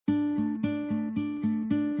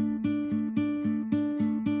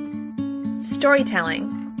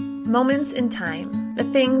Storytelling. Moments in time, the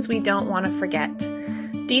things we don't want to forget.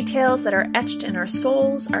 Details that are etched in our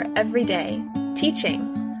souls are everyday.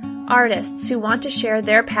 Teaching. Artists who want to share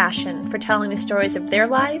their passion for telling the stories of their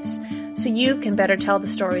lives so you can better tell the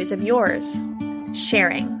stories of yours.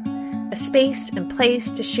 Sharing. A space and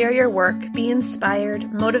place to share your work, be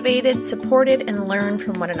inspired, motivated, supported, and learn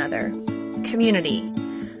from one another. Community.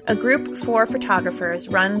 A group for photographers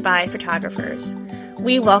run by photographers.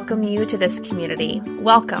 We welcome you to this community.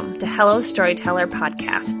 Welcome to Hello Storyteller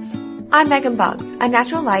Podcasts. I'm Megan Boggs, a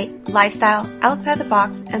natural light, lifestyle,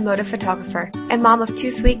 outside-the-box, and motive photographer, and mom of two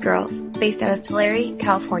sweet girls based out of Tulare,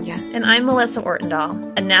 California. And I'm Melissa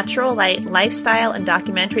Ortendahl, a natural light, lifestyle, and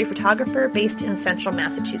documentary photographer based in central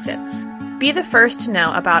Massachusetts. Be the first to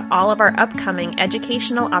know about all of our upcoming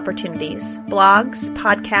educational opportunities, blogs,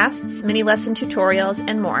 podcasts, mini lesson tutorials,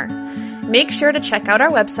 and more. Make sure to check out our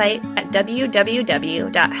website at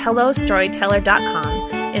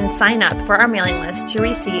www.hellostoryteller.com and sign up for our mailing list to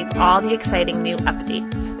receive all the exciting new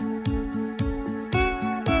updates.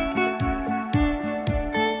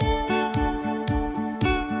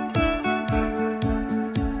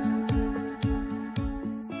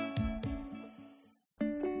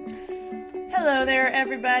 Hello there,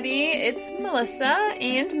 everybody. It's Melissa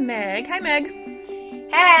and Meg. Hi, Meg.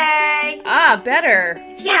 Hey! Better.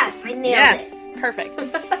 Yes, I nailed it. Yes, perfect.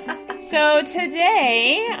 So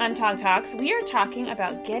today on Talk Talks, we are talking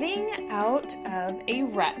about getting out of a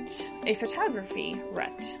rut, a photography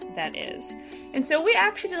rut, that is. And so we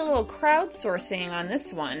actually did a little crowdsourcing on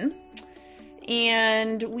this one,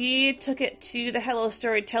 and we took it to the Hello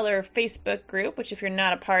Storyteller Facebook group, which if you're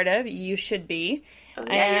not a part of, you should be. Oh,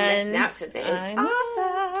 yeah, you're missing out because it is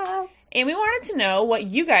awesome. And we wanted to know what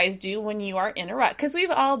you guys do when you are in a rut, because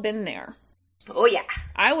we've all been there. Oh, yeah.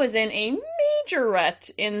 I was in a major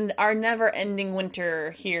rut in our never-ending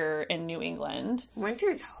winter here in New England.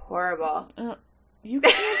 Winter's horrible. You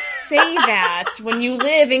can't say that when you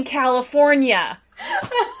live in California.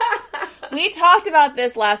 We talked about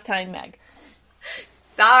this last time, Meg.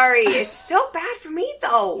 Sorry. It's still bad for me,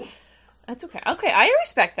 though. That's okay. Okay, I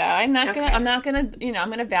respect that. I'm not gonna, I'm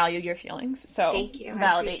gonna value your feelings. So thank you. Validate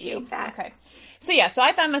I appreciate you. That. Okay. So yeah, so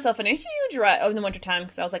I found myself in a huge rut in the wintertime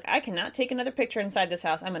because I was like, I cannot take another picture inside this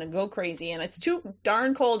house. I'm gonna go crazy, and it's too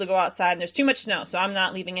darn cold to go outside, and there's too much snow, so I'm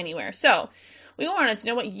not leaving anywhere. So we wanted to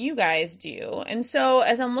know what you guys do, and so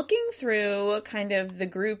as I'm looking through kind of the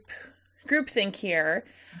group think here,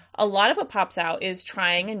 a lot of what pops out is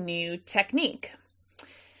trying a new technique.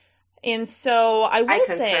 And so I will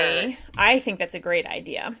say, I think that's a great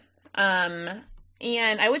idea. And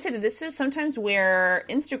I would say that this is sometimes where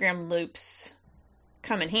Instagram loops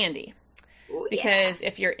come in handy. Ooh, because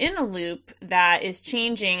if you're in a loop that is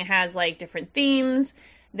changing, has like different themes,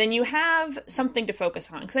 then you have something to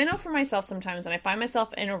focus on. Because I know for myself sometimes when I find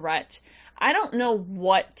myself in a rut, I don't know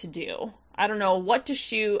what to do. I don't know what to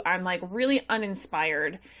shoot. I'm like really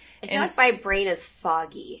uninspired. I feel like my brain is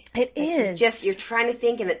foggy. It is. You're trying to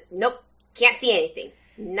think and nope, can't see anything.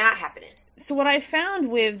 Not happening. So what I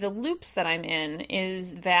found with the loops that I'm in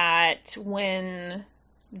is that when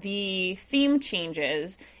the theme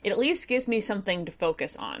changes, it at least gives me something to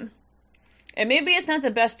focus on. And maybe it's not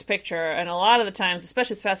the best picture, and a lot of the times,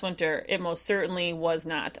 especially this past winter, it most certainly was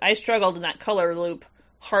not. I struggled in that color loop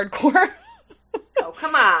hardcore. Oh,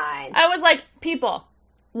 come on. I was like, people,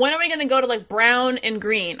 when are we going to go to like brown and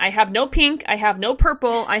green? I have no pink, I have no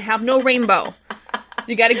purple, I have no rainbow.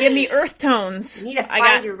 You got to give me earth tones. You need to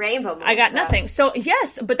find your rainbow, Melissa. I got nothing. So,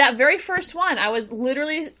 yes, but that very first one, I was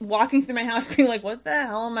literally walking through my house being like, what the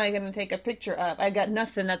hell am I going to take a picture of? I got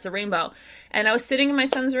nothing. That's a rainbow. And I was sitting in my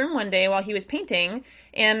son's room one day while he was painting,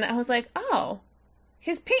 and I was like, oh,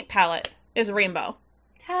 his paint palette is a rainbow.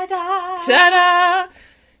 Ta-da! Ta-da!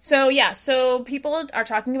 So, yeah, so people are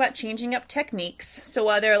talking about changing up techniques. So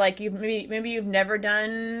whether, like, maybe you've never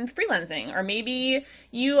done freelancing, or maybe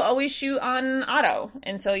you always shoot on auto,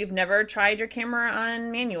 and so you've never tried your camera on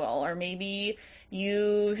manual, or maybe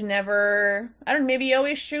you've never, maybe you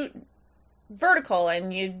always shoot vertical,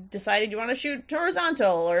 and you decided you want to shoot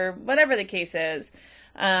horizontal, or whatever the case is.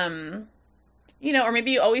 Or maybe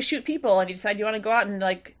you always shoot people, and you decide you want to go out and,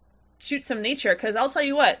 like, shoot some nature, because I'll tell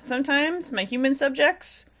you what, sometimes my human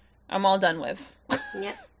subjects, I'm all done with.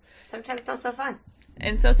 Yeah. Sometimes not so fun.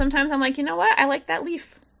 And so sometimes I'm like, you know what? I like that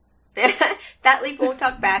leaf. That leaf won't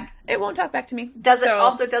talk back. It won't talk back to me.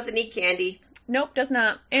 Also doesn't eat candy. Nope, does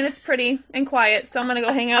not. And it's pretty and quiet, so I'm going to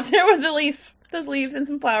go hang out there with the leaf. Those leaves and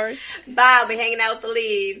some flowers. Bye, I'll be hanging out with the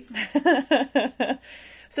leaves.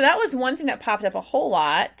 So that was one thing that popped up a whole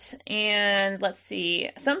lot. And let's see.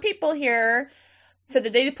 Some people here said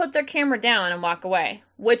that they put their camera down and walk away,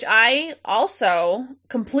 which I also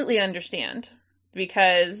completely understand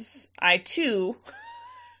because I too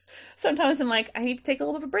sometimes I'm like, I need to take a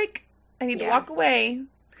little bit of a break. I need to walk away.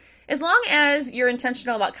 As long as you're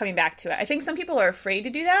intentional about coming back to it. I think some people are afraid to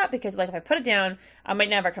do that because, like, if I put it down, I might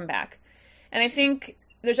never come back. And I think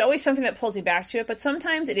there's always something that pulls you back to it, but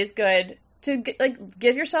sometimes it is good to,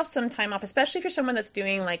 give yourself some time off, especially if you're someone that's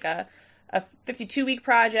doing, like, a 52-week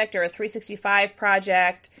project or a 365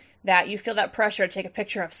 project, that you feel that pressure to take a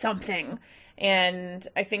picture of something. And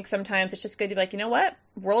I think sometimes it's just good to be like, you know what?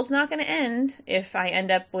 World's not going to end if I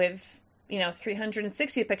end up with,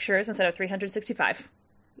 360 pictures instead of 365.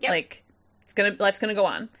 Yep. Like, life's gonna go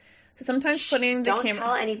on. So sometimes putting the camera... Don't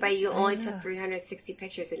tell anybody you only took 360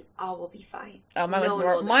 pictures and all will be fine. Oh,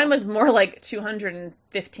 mine was more like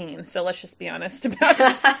 215. So let's just be honest about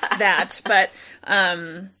that. But,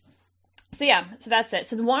 so that's it.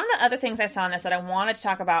 So one of the other things I saw in this that I wanted to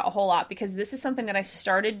talk about a whole lot, because this is something that I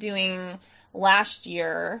started doing last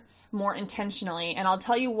year more intentionally. And I'll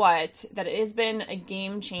tell you what, that it has been a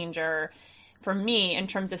game changer for me in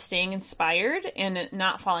terms of staying inspired and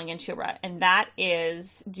not falling into a rut. And that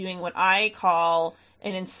is doing what I call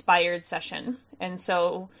an inspired session. And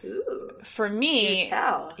so for me, do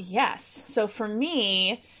tell. Yes. So for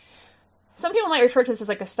me, some people might refer to this as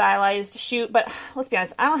like a stylized shoot, but let's be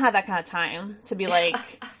honest, I don't have that kind of time to be like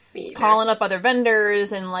calling up other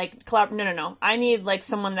vendors and like collab. No. I need like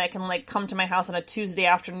someone that can like come to my house on a Tuesday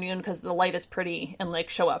afternoon because the light is pretty and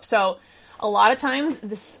like show up. So a lot of times,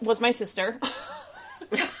 this was my sister.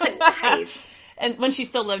 Nice. And when she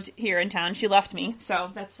still lived here in town, she left me. So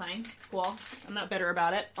that's fine. It's cool. I'm not bitter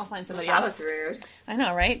about it. I'll find somebody else. That was rude. I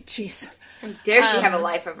know, right? Jeez. How dare she have a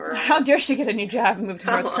life of her own? How dare she get a new job and move to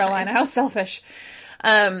North Carolina? How selfish.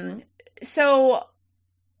 So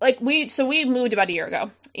we moved about a year ago.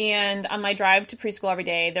 And on my drive to preschool every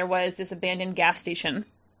day, there was this abandoned gas station.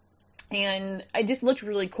 And it just looked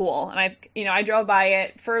really cool. And I drove by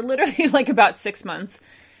it for literally like about 6 months.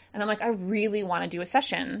 And I'm like, I really want to do a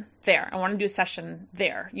session there. I want to do a session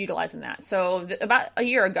there, utilizing that. So about a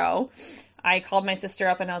year ago, I called my sister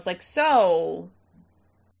up and I was like, so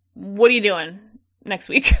what are you doing next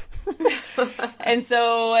week? And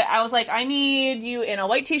so I was like, I need you in a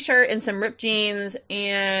white t-shirt and some ripped jeans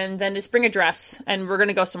and then just bring a dress and we're going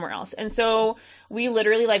to go somewhere else. And so we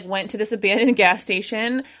literally like went to this abandoned gas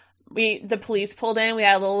station. The police pulled in, we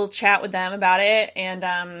had a little chat with them about it. And,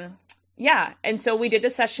 and so we did the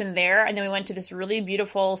session there. And then we went to this really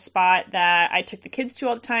beautiful spot that I took the kids to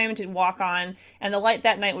all the time to walk on. And the light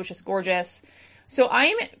that night was just gorgeous. So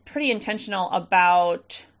I'm pretty intentional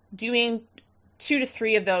about doing 2 to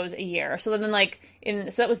 3 of those a year. So then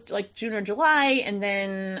so that was like June or July. And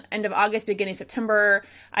then end of August, beginning September,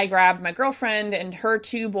 I grabbed my girlfriend and her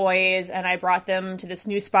 2 boys and I brought them to this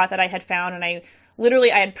new spot that I had found. And I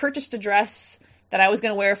had purchased a dress that I was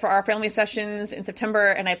going to wear for our family sessions in September,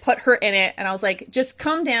 and I put her in it, and I was like, just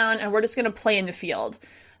come down, and we're just going to play in the field.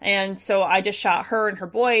 And so I just shot her and her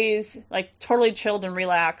boys, like, totally chilled and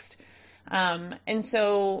relaxed. And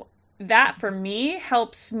so that, for me,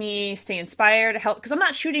 helps me stay inspired, because I'm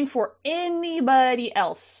not shooting for anybody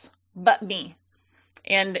else but me.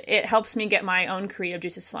 And it helps me get my own creative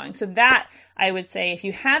juices flowing. So that, I would say, if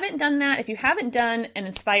you haven't done that, if you haven't done an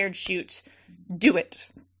inspired shoot, do it.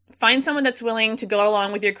 Find someone that's willing to go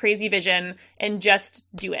along with your crazy vision and just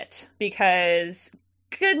do it, because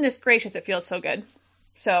goodness gracious, it feels so good.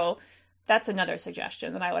 So that's another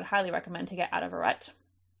suggestion that I would highly recommend to get out of a rut.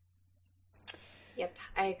 Yep,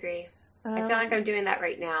 I agree. I feel like I'm doing that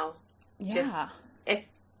right now. Yeah. Just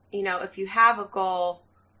if you have a goal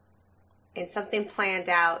and something planned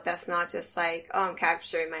out, that's not just like, oh, I'm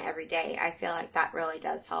capturing my everyday. I feel like that really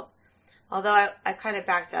does help. Although I kind of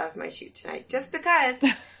backed out of my shoot tonight just because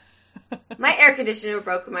my air conditioner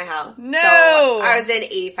broke in my house. No! So I was in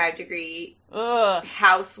 85-degree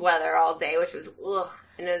house weather all day, which was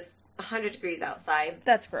and it was 100 degrees outside.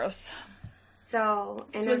 That's gross. So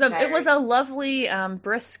it was a lovely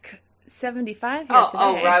brisk 75 here today.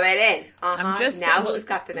 Oh, rub it in. Uh-huh. Who's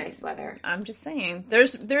got the nice weather? I'm just saying.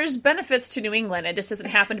 There's benefits to New England. It just doesn't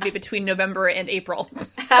happen to be between November and April.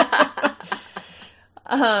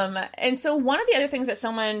 And so one of the other things that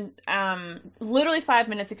someone literally 5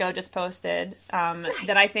 minutes ago just posted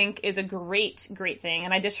that I think is a great thing,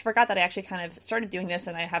 and I just forgot that I actually kind of started doing this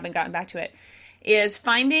and I haven't gotten back to it, is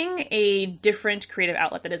finding a different creative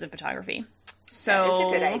outlet that isn't photography. So that is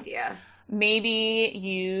a good idea. Maybe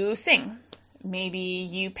you sing. Maybe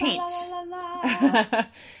you paint. La, la, la.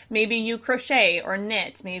 Maybe you crochet or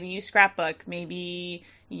knit. Maybe you scrapbook. Maybe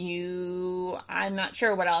I'm not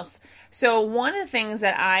sure what else. So one of the things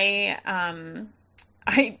that I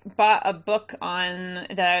I bought a book on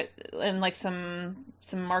that, and like some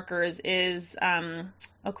markers is,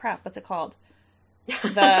 oh crap, what's it called?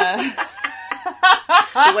 The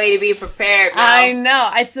way to be prepared, Mel. I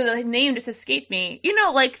know. The name just escaped me. You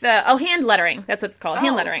know, like hand lettering. That's what it's called.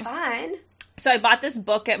 Hand lettering. Fun. So I bought this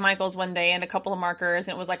book at Michael's one day and a couple of markers,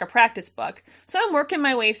 and it was like a practice book. So I'm working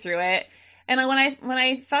my way through it. And when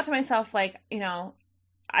I thought to myself, like, you know,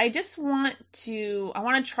 I want to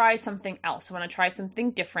try something else. I want to try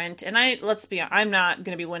something different. And let's be honest, I'm not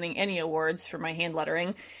going to be winning any awards for my hand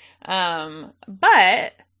lettering.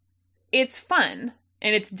 But it's fun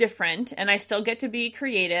and it's different, and I still get to be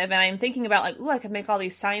creative. And I'm thinking about like, I could make all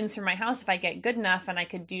these signs for my house if I get good enough, and I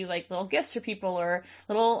could do like little gifts for people or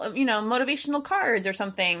little, you know, motivational cards or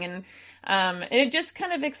something. And it just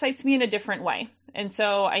kind of excites me in a different way. And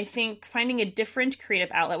so I think finding a different creative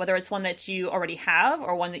outlet, whether it's one that you already have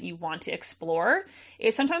or one that you want to explore,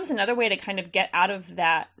 is sometimes another way to kind of get out of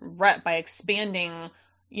that rut by expanding,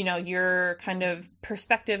 you know, your kind of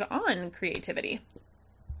perspective on creativity.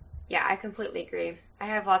 Yeah, I completely agree. I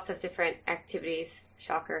have lots of different activities,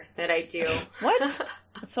 shocker, that I do. What?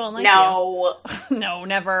 That's so unlike you. No,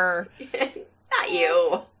 never. Not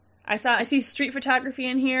you. I see street photography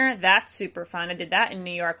in here. That's super fun. I did that in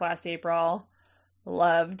New York last April.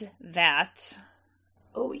 Loved that.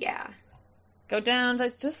 Oh, yeah. Go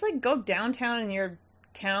downtown in your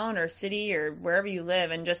town or city or wherever you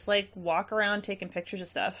live and just like walk around taking pictures of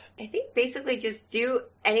stuff. I think basically just do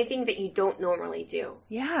anything that you don't normally do.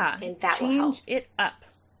 Yeah. And that will help. Change it up.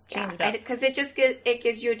 Because it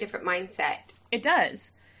gives you a different mindset. It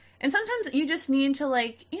does. And sometimes you just need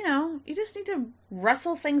to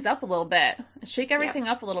rustle things up a little bit, shake everything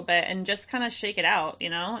up a little bit and just kind of shake it out, you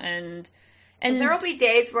know? And there will be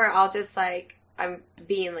days where I'll just like, I'm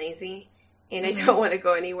being lazy and I don't want to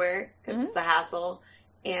go anywhere because it's a hassle.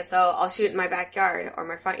 And so I'll shoot in my backyard or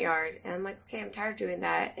my front yard. And I'm like, okay, I'm tired of doing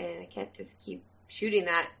that. And I can't just keep shooting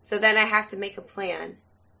that. So then I have to make a plan.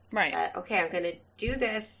 Right. Okay, I'm going to do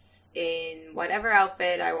this in whatever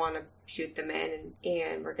outfit I want to shoot them in.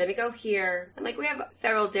 And we're going to go here. And like we have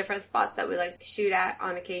several different spots that we like to shoot at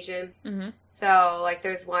on occasion. Mm-hmm. So like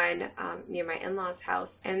there's one near my in-laws'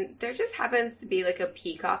 house. And there just happens to be like a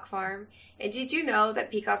peacock farm. And did you know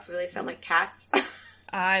that peacocks really sound like cats?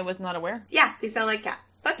 I was not aware. Yeah, they sound like cats.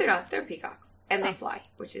 But they're not. They're peacocks. And they fly,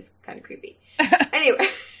 which is kind of creepy. Anyway.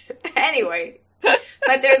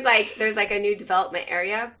 But there's like a new development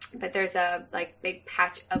area. But there's a like big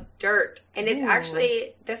patch of dirt. And it's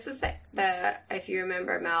actually, this is the, if you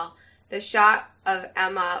remember, Mel, the shot of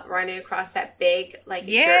Emma running across that big like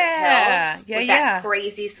dirt hill with that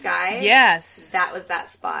crazy sky. Yes. That was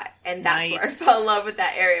that spot. And that's where I fell in love with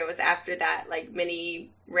that area, was after that like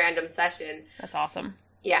mini random session. That's awesome.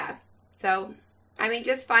 Yeah. So, I mean,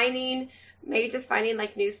 just finding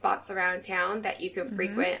like new spots around town that you can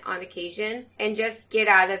frequent on occasion and just get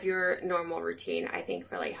out of your normal routine, I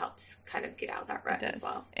think really helps kind of get out of that rut as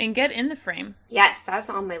well. And get in the frame. Yes,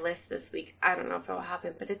 that's on my list this week. I don't know if it will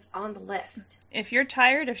happen, but it's on the list. If you're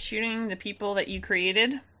tired of shooting the people that you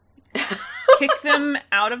created, kick them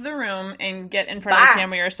out of the room and get in front of the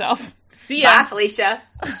camera yourself. See ya. Bye, Felicia.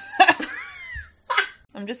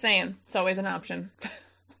 I'm just saying, it's always an option.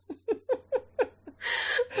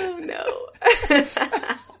 Oh, no.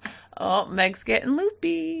 Oh, Meg's getting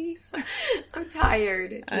loopy. I'm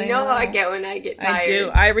tired. You know how I get when I get tired. I do.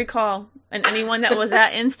 I recall. And anyone that was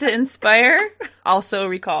at Insta Inspire also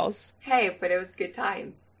recalls. Hey, but it was good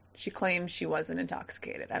times. She claims she wasn't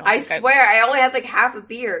intoxicated. I swear, I only had like half a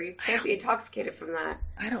beer. You can't be intoxicated from that.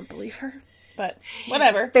 I don't believe her. But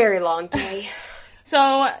whatever. Very long day.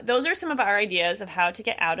 So those are some of our ideas of how to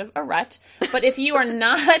get out of a rut. But if you are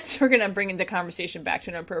not, we're going to bring the conversation back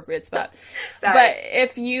to an appropriate spot. Sorry. But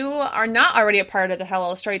if you are not already a part of the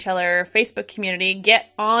Hello Storyteller Facebook community,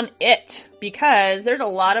 get on it, because there's a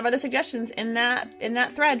lot of other suggestions in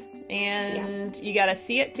that thread, and you got to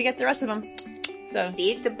see it to get the rest of them. So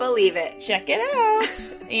see it to believe it. Check it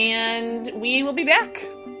out, and we will be back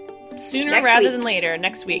sooner rather than later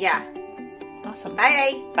next week. Yeah. Awesome.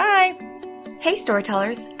 Bye. Bye. Hey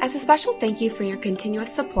Storytellers, as a special thank you for your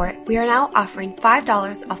continuous support, we are now offering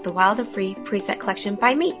 $5 off the Wild and Free preset collection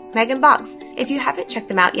by me, Megan Boggs. If you haven't checked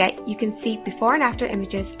them out yet, you can see before and after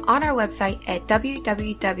images on our website at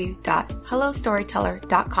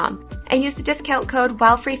www.hellostoryteller.com and use the discount code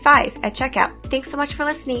WildFree5 at checkout. Thanks so much for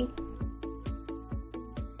listening.